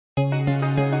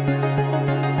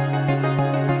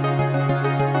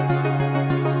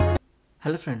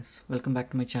Hello friends, welcome back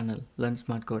to my channel Learn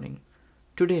Smart Coding.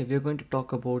 Today we are going to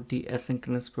talk about the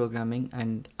asynchronous programming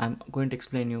and I'm going to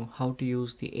explain you how to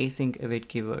use the async await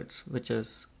keywords, which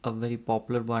is a very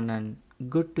popular one and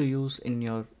good to use in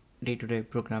your day-to-day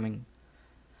programming.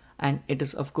 And it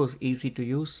is of course easy to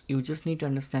use. You just need to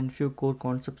understand few core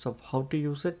concepts of how to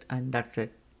use it and that's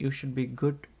it. You should be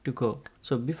good to go.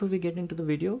 So before we get into the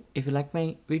video, if you like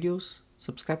my videos,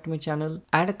 subscribe to my channel,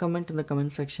 add a comment in the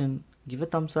comment section, give a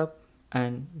thumbs up,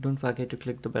 and don't forget to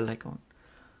click the bell icon.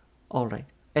 Alright,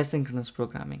 asynchronous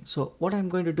programming. So what I'm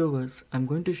going to do is I'm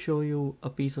going to show you a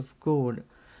piece of code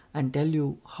and tell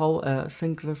you how a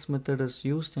synchronous method is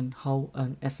used and how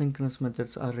an asynchronous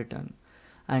methods are written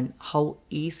and how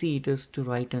easy it is to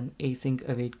write an async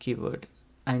await keyword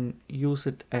and use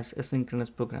it as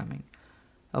asynchronous programming.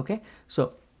 Okay,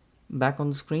 so back on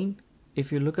the screen, if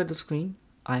you look at the screen,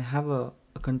 I have a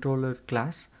controller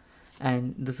class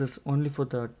and this is only for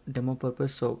the demo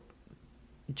purpose, so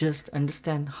just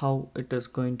understand how it is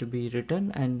going to be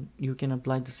written and you can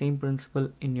apply the same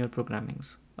principle in your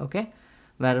programmings. Okay,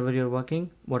 wherever you're working,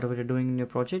 whatever you're doing in your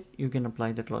project, you can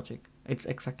apply that logic. It's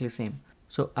exactly same.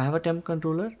 So I have a temp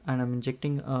controller and I'm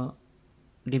injecting a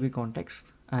DB context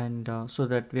and so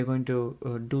that we're going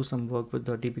to do some work with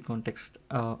the DB context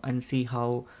and see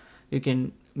how you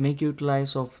can make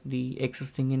utilize of the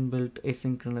existing inbuilt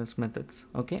asynchronous methods.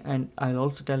 Okay, and I'll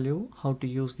also tell you how to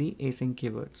use the async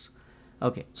keywords.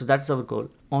 Okay, so that's our goal.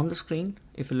 On the screen,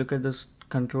 if you look at this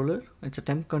controller, it's a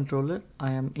temp controller.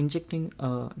 I am injecting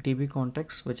a DB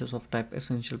context which is of type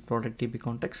essential product DB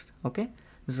context. Okay,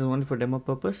 this is only for demo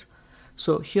purpose.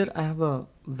 So here I have a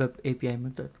web API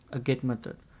method, a get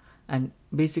method, and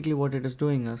basically what it is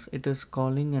doing is it is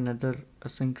calling another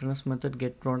asynchronous method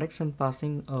get products and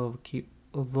passing a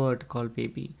word called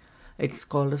baby. It's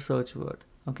called a search word.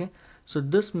 Okay, so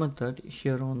this method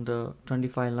here on the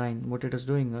 25 line, what it is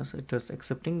doing is it is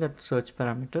accepting that search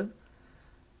parameter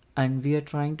and we are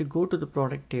trying to go to the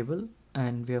product table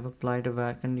and we have applied a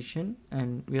where condition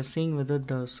and we are seeing whether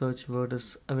the search word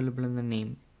is available in the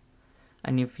name,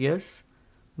 and if yes,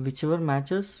 whichever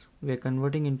matches we are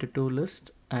converting into two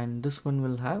lists and this one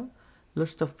will have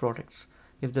list of products.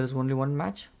 If there is only one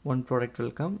match, one product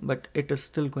will come, but it is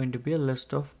still going to be a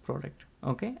list of product.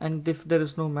 Okay, and if there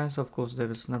is no match, of course there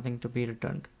is nothing to be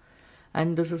returned,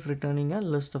 and this is returning a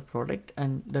list of product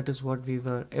and that is what we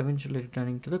were eventually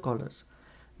returning to the callers.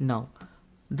 Now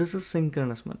this is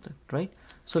synchronous method, right?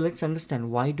 So let's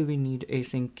understand why do we need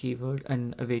async keyword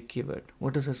and await keyword.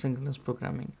 What is asynchronous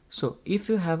programming? So if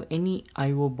you have any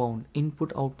IO bound,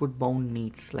 input output bound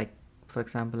needs, like for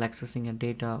example accessing a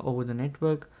data over the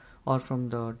network or from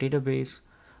the database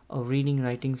or reading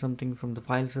writing something from the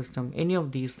file system, any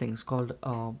of these things called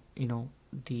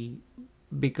the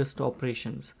biggest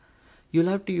operations, you'll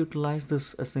have to utilize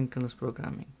this asynchronous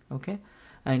programming. Okay,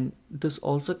 and this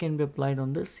also can be applied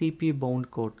on the CPU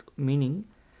bound code, meaning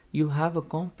you have a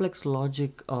complex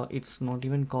logic. It's not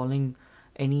even calling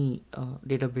any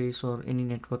database or any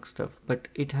network stuff, but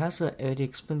it has a very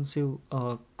expensive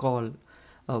call,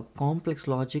 complex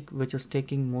logic which is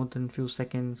taking more than few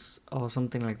seconds or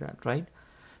something like that, right?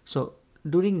 So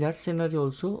during that scenario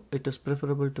also it is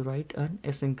preferable to write an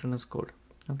asynchronous code.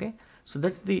 Okay, so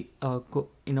that's the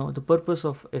the purpose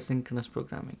of asynchronous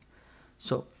programming.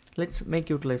 So let's make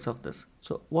utilize of this.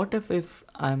 So what if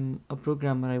I'm a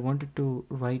programmer, I wanted to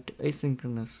write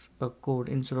asynchronous code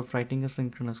instead of writing a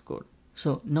synchronous code.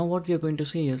 So now what we are going to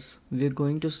see is we are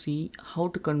going to see how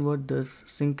to convert this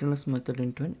synchronous method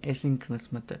into an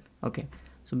asynchronous method. Okay,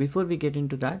 so before we get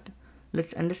into that,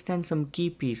 let's understand some key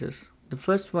pieces. The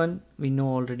first one, we know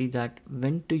already that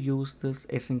when to use this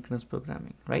asynchronous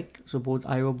programming, right? So both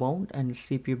IO bound and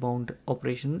CPU bound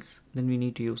operations, then we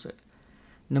need to use it.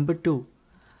 Number two,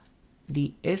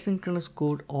 the asynchronous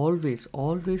code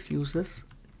always uses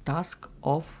task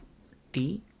of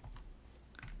T.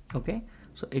 Okay,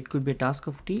 so it could be a task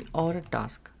of T or a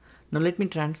task. Now let me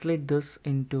translate this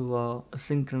into a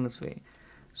synchronous way.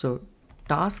 So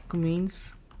task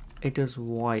means it is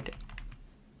void.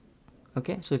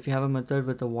 Okay, so if you have a method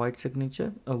with a void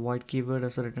signature, a void keyword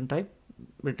as a return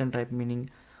type meaning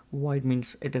void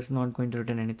means it is not going to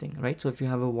return anything, right? So if you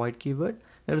have a void keyword,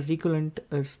 that is equivalent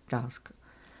is task.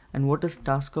 And what is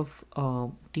task of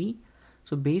T?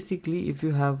 So basically if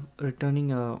you have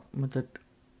returning a method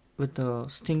with a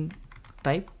string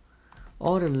type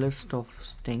or a list of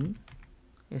string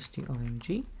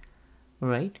string,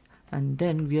 right, and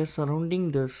then we are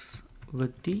surrounding this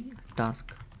with the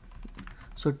task.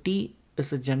 So T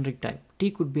is a generic type.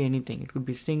 T could be anything. It could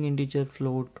be string, integer,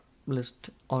 float, list,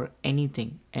 or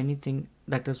anything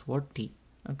that is what T.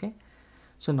 Okay,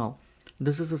 so now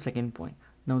this is the second point.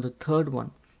 Now the third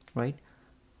one, right?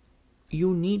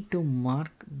 You need to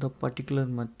mark the particular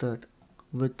method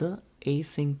with the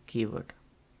async keyword.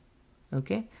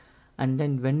 Okay, and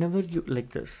then whenever you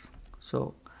like this,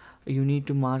 so you need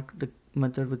to mark the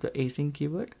method with the async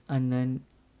keyword, and then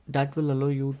that will allow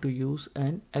you to use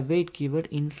an await keyword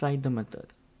inside the method.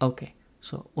 Okay,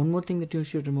 so one more thing that you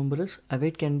should remember is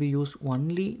await can be used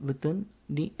only within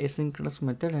the asynchronous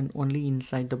method and only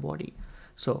inside the body.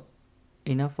 So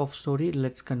enough of story,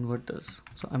 let's convert this.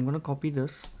 So I'm going to copy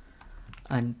this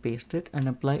and paste it and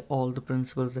apply all the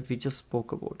principles that we just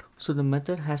spoke about. So the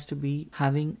method has to be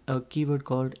having a keyword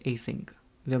called async.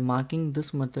 We are marking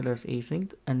this method as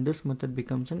async, and this method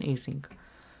becomes an async.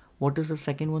 What is the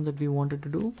second one that we wanted to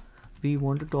do? We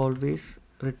wanted to always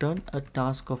return a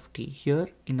task of t. Here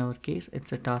in our case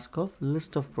it's a task of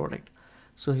list of product.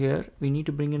 So here we need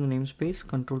to bring in a namespace.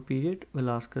 Control period will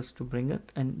ask us to bring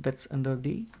it, and that's under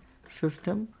the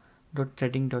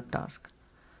system.threading.task.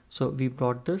 So we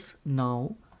brought this.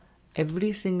 Now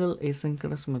every single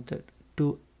asynchronous method,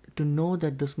 to know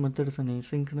that this method is an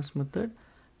asynchronous method,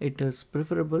 it is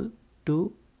preferable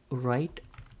to write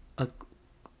a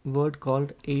word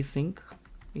called async,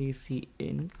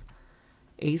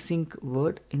 async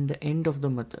word in the end of the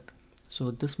method.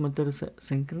 So this method is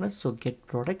synchronous, so get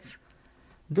products.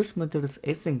 This method is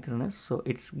asynchronous, so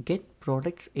it's get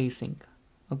products async.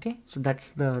 Okay, so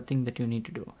that's the thing that you need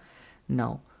to do.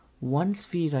 Now once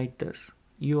we write this,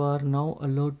 you are now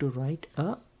allowed to write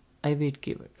a await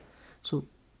keyword. So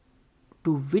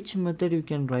to which method you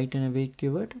can write an await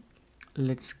keyword,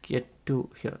 let's get to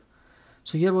here.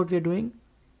 So here what we are doing,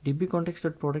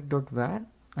 dbcontext.product.var,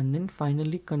 and then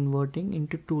finally converting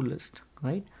into toList,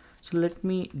 right? So let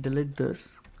me delete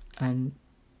this and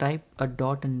type a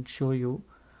dot and show you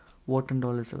what and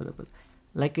all is available.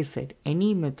 Like I said,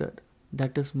 any method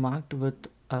that is marked with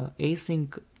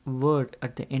async word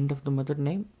at the end of the method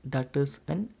name, that is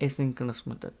an asynchronous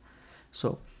method.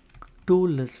 So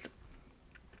toList,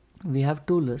 we have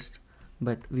toList,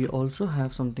 but we also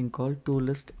have something called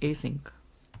toList async.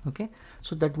 Okay,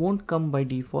 so that won't come by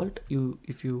default.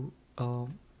 If you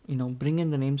bring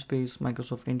in the namespace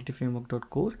Microsoft Entity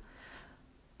Framework.core,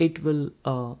 it will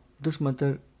this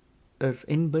method is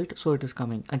inbuilt, so it is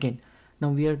coming again. Now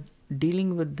we are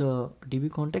dealing with the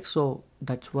DB context, so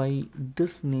that's why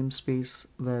this namespace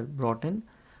were brought in,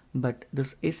 but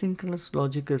this asynchronous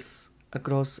logic is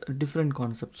across different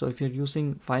concepts. So if you're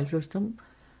using file system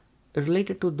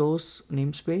related to those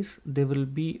namespace, there will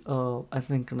be a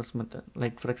asynchronous method,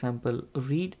 like for example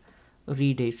read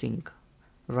async,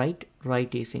 write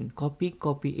async, copy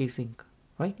async,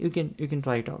 right? You can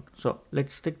try it out. So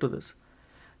let's stick to this.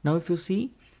 Now if you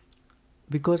see,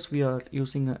 because we are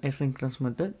using an asynchronous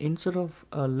method, instead of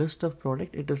a list of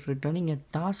product, it is returning a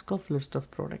task of list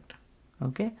of product.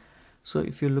 Okay, so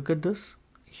if you look at this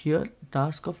here,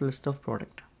 task of list of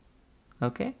product.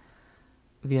 Okay,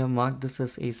 we have marked this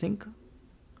as async,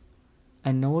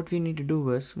 and now what we need to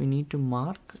do is we need to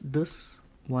mark this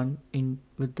one in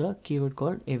with the keyword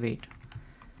called await.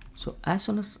 So as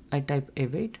soon as I type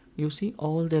await, you see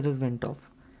all the error went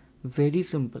off. Very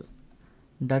simple.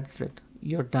 That's it,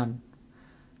 you're done.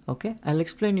 Okay, I'll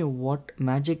explain you what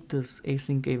magic this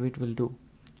async await will do.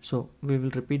 So we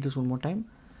will repeat this one more time.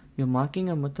 You're marking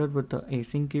a method with the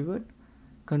async keyword,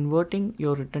 converting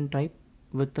your return type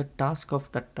with the task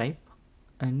of that type,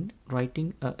 and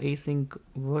writing a async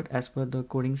word as per the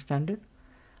coding standard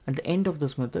at the end of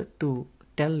this method to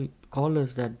tell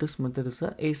callers that this method is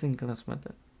a asynchronous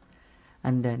method.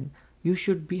 And then you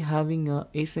should be having a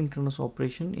asynchronous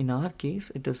operation. In our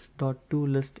case, it is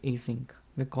 .toList async.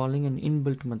 We're calling an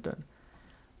inbuilt method.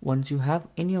 Once you have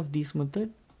any of these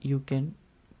methods, you can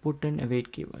put an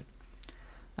await keyword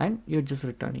and you're just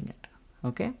returning it.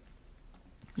 Okay,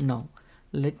 now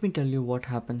let me tell you what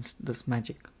happens, this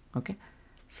magic. Okay,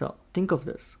 so think of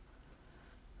this.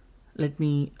 Let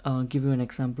me give you an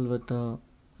example with the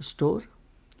store.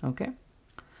 Okay,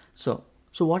 so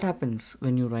what happens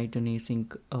when you write an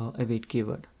async await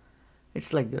keyword?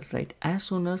 It's like this, right? As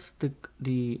soon as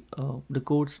the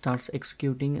code starts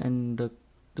executing and the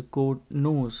code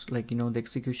knows, like the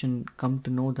execution come to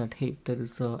know that hey, there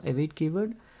is a await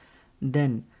keyword,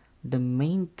 then the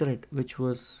main thread which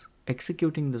was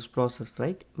executing this process,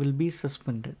 right, will be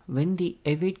suspended. When the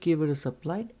await keyword is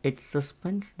applied, it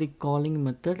suspends the calling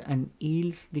method and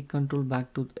yields the control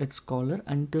back to its caller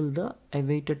until the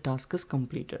awaited task is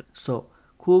completed. So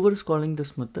whoever is calling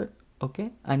this method,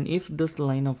 okay, and if this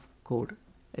line of code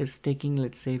is taking,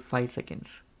 let's say, 5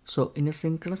 seconds, so in a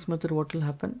synchronous method what will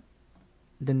happen?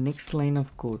 The next line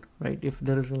of code, right, if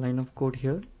there is a line of code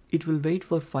here, it will wait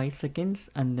for 5 seconds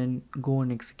and then go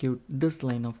and execute this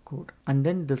line of code and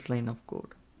then this line of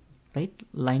code, right?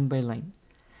 Line by line.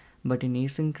 But in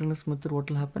asynchronous method, what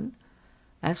will happen?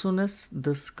 As soon as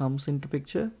this comes into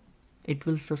picture, it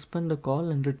will suspend the call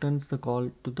and returns the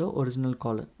call to the original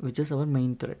caller, which is our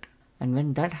main thread. And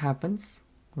when that happens,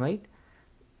 right,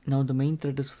 now the main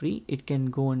thread is free. It can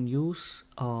go and use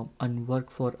and work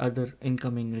for other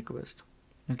incoming requests.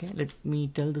 Okay, let me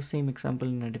tell the same example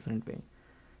in a different way.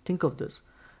 Think of this.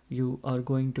 You are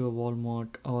going to a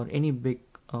Walmart or any big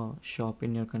shop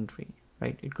in your country,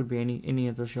 right? It could be any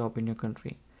other shop in your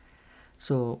country.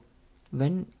 So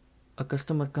when a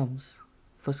customer comes,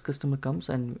 first customer comes,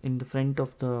 and in the front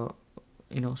of the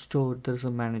store there's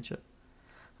a manager.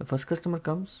 The first customer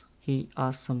comes, he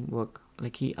asks some work,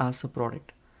 like he asks a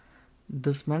product.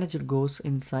 This manager goes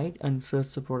inside and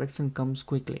searches the products and comes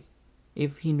quickly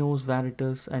if he knows where it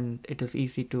is and it is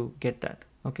easy to get that.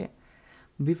 Okay,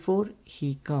 before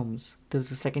he comes, there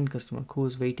is a second customer who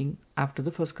is waiting after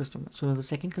the first customer. So now the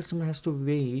second customer has to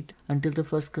wait until the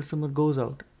first customer goes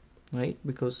out, right?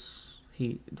 Because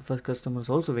the first customer is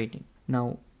also waiting.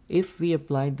 Now if we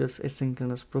apply this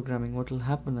asynchronous programming, what will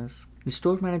happen is the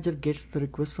store manager gets the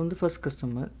request from the first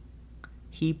customer.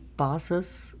 He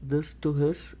passes this to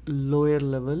his lower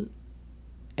level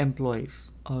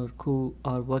employees or who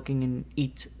are working in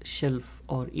each shelf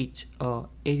or each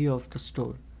area of the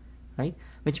store, right?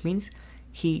 Which means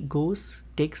he goes,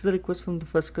 takes the request from the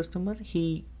first customer,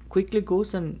 he quickly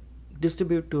goes and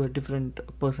distribute to a different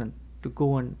person to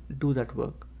go and do that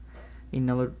work. In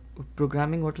our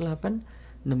programming, what will happen?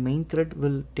 The main thread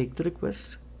will take the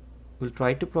request, will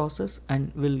try to process,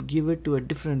 and will give it to a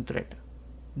different thread.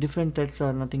 Different threads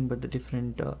are nothing but the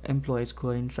different employees who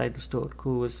are inside the store,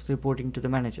 who is reporting to the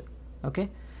manager. Okay,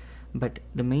 but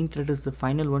the main thread is the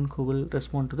final one who will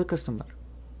respond to the customer,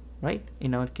 right?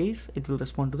 In our case, it will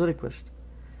respond to the request.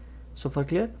 So for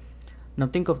clear? Now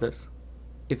think of this.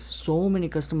 If so many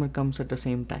customer comes at the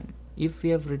same time, if we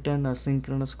have written a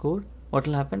synchronous code, what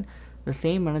will happen? The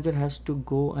same manager has to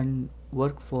go and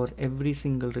work for every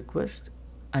single request,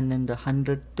 and then the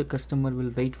 100th customer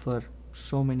will wait for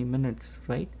so many minutes,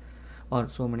 right? Or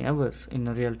so many hours in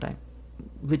a real time,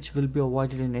 which will be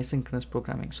avoided in asynchronous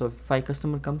programming. So if 5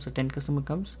 customer comes or 10 customer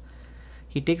comes,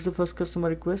 he takes the first customer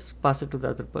request, pass it to the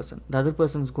other person. The other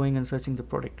person is going and searching the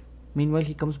product. Meanwhile,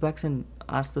 he comes back and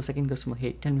asks the second customer,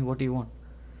 hey, tell me what do you want?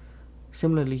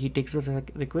 Similarly, he takes the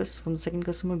request from the second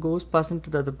customer, goes, pass it to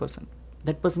the other person.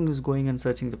 That person is going and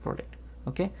searching the product.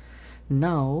 Okay,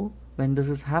 now when this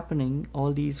is happening,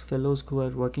 all these fellows who are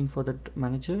working for that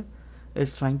manager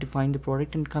is trying to find the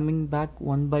product and coming back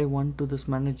one by one to this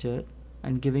manager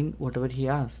and giving whatever he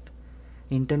asked.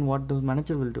 In turn, what the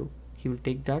manager will do, he will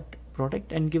take that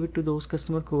product and give it to those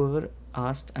customer whoever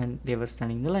asked and they were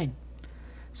standing in the line.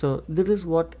 So this is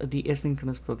what the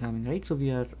asynchronous programming, right? So we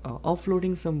are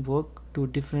offloading some work to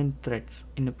different threads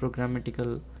in a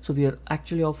programmatical. So we are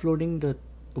actually offloading the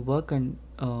work and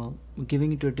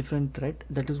giving it to a different thread.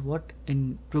 That is what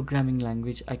in programming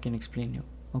language I can explain you.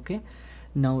 Okay,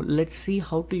 now let's see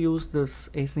how to use this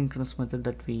asynchronous method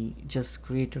that we just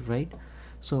created, right?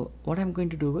 So what I'm going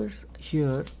to do is,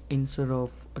 here instead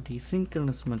of the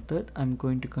synchronous method, I'm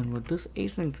going to convert this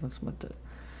asynchronous method.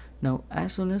 Now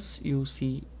as soon as you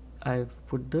see I've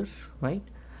put this, right,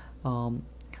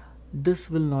 this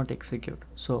will not execute.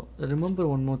 So remember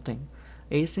one more thing,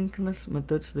 asynchronous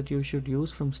methods that you should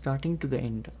use from starting to the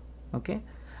end. Okay,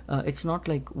 it's not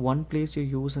like one place you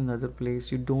use, another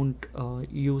place you don't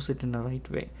use it in the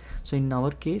right way. So in our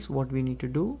case, what we need to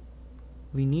do,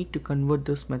 we need to convert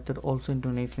this method also into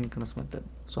an asynchronous method.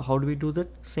 So how do we do that?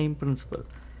 Same principle,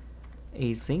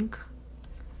 async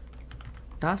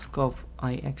task of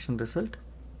I action result,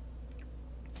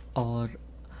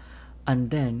 and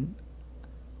then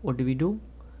what do we do?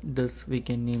 This we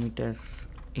can name it as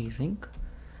async,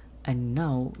 and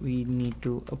now we need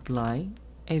to apply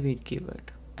await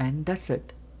keyword, and that's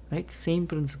it, right? Same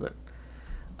principle.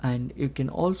 And you can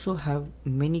also have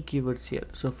many keywords here.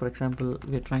 So for example,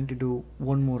 we're trying to do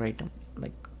one more item,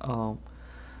 like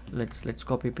let's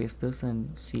copy paste this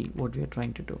and see what we are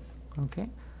trying to do. Okay,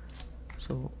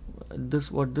 so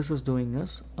what this is doing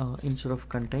is, instead of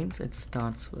contains, it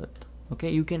starts with. Okay,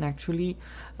 you can actually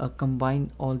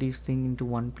combine all these things into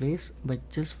one place, but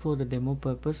just for the demo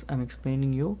purpose, I'm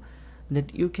explaining you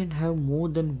that you can have more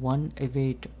than one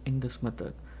await in this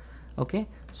method. Okay,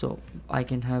 so I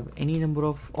can have any number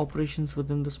of operations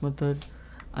within this method.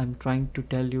 I'm trying to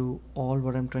tell you, all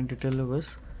what I'm trying to tell you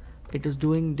is it is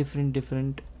doing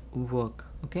different work.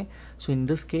 Okay, so in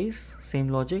this case, same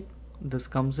logic, this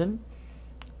comes in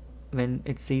when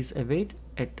it says await,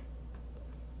 it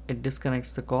it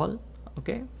disconnects the call,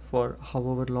 okay, for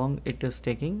however long it is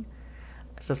taking,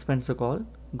 suspends the call,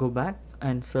 go back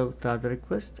and serve the other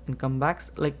request and come back.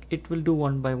 Like it will do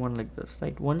one by one like this,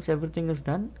 right? Once everything is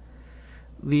done,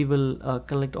 we will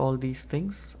collect all these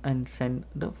things and send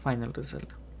the final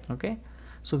result. Okay,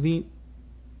 so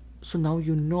now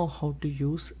you know how to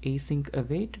use async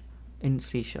await in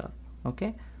C#.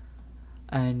 Okay,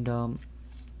 and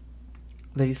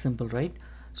very simple, right?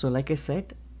 So like I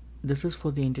said, this is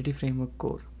for the entity framework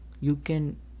core. You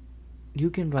can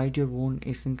write your own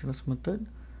asynchronous method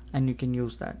and you can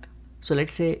use that. So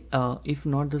let's say if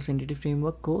not this entity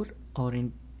framework core, or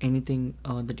in anything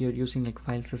that you're using, like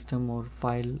file system or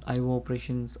file IO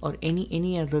operations, or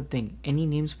any other thing, any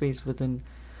namespace within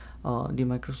the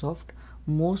Microsoft,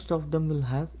 most of them will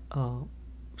have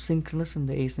synchronous and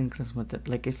the asynchronous method.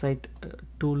 Like I said,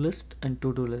 to list and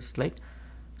to do list, like,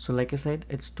 so like I said,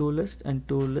 it's to list and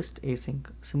to list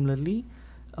async. Similarly,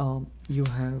 you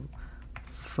have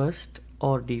first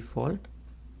or default,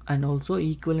 and also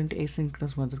equivalent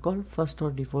asynchronous method called first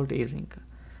or default async.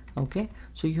 Okay,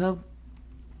 so you have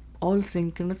all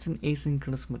synchronous and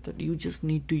asynchronous method. You just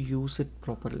need to use it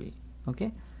properly.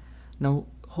 Okay, now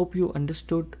hope you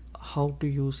understood how to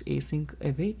use async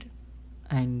await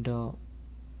and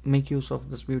make use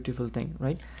of this beautiful thing,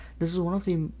 right? This is one of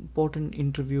the important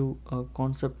interview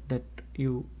concept that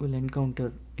you will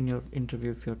encounter in your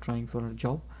interview if you're trying for a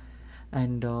job.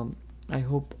 And I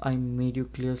hope I made you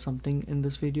clear something in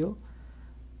this video.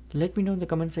 Let me know in the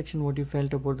comment section what you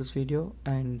felt about this video,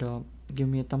 and give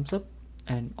me a thumbs up,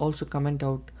 and also comment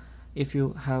out if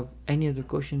you have any other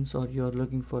questions or you are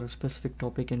looking for a specific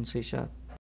topic in C#.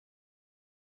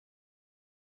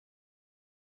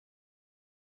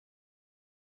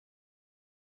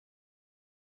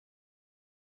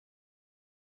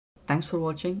 Thanks for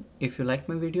watching. If you liked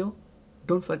my video,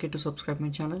 don't forget to subscribe my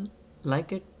channel,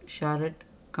 like it, share it,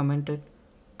 comment it,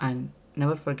 and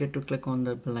never forget to click on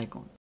the bell icon.